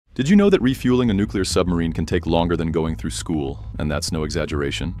Did you know that refueling a nuclear submarine can take longer than going through school? And that's no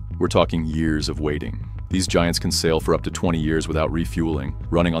exaggeration. We're talking years of waiting. These giants can sail for up to 20 years without refueling,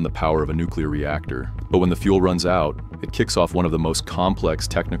 running on the power of a nuclear reactor. But when the fuel runs out, it kicks off one of the most complex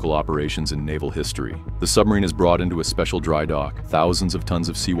technical operations in naval history. The submarine is brought into a special dry dock, thousands of tons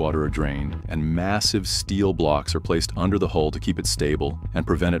of seawater are drained, and massive steel blocks are placed under the hull to keep it stable and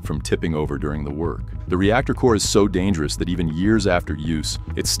prevent it from tipping over during the work. The reactor core is so dangerous that even years after use,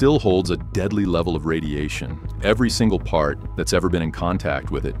 it still holds a deadly level of radiation. Every single part that's ever been in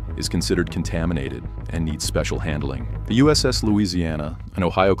contact with it is considered contaminated and needs special handling. The USS Louisiana, an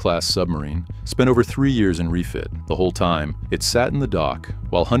Ohio-class submarine, spent over 3 years in refit. The whole time, it sat in the dock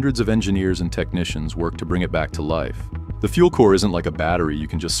while hundreds of engineers and technicians worked to bring it back to life. The fuel core isn't like a battery you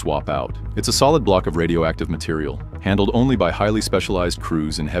can just swap out. It's a solid block of radioactive material, handled only by highly specialized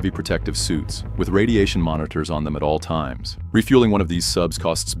crews in heavy protective suits, with radiation monitors on them at all times. Refueling one of these subs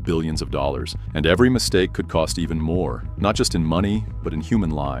costs billions of dollars, and every mistake could cost even more, not just in money, but in human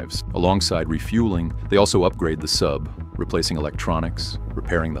lives. Alongside refueling, they also upgrade the sub, replacing electronics,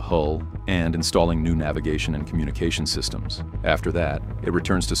 repairing the hull, and installing new navigation and communication systems. After that, it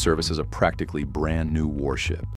returns to service as a practically brand new warship.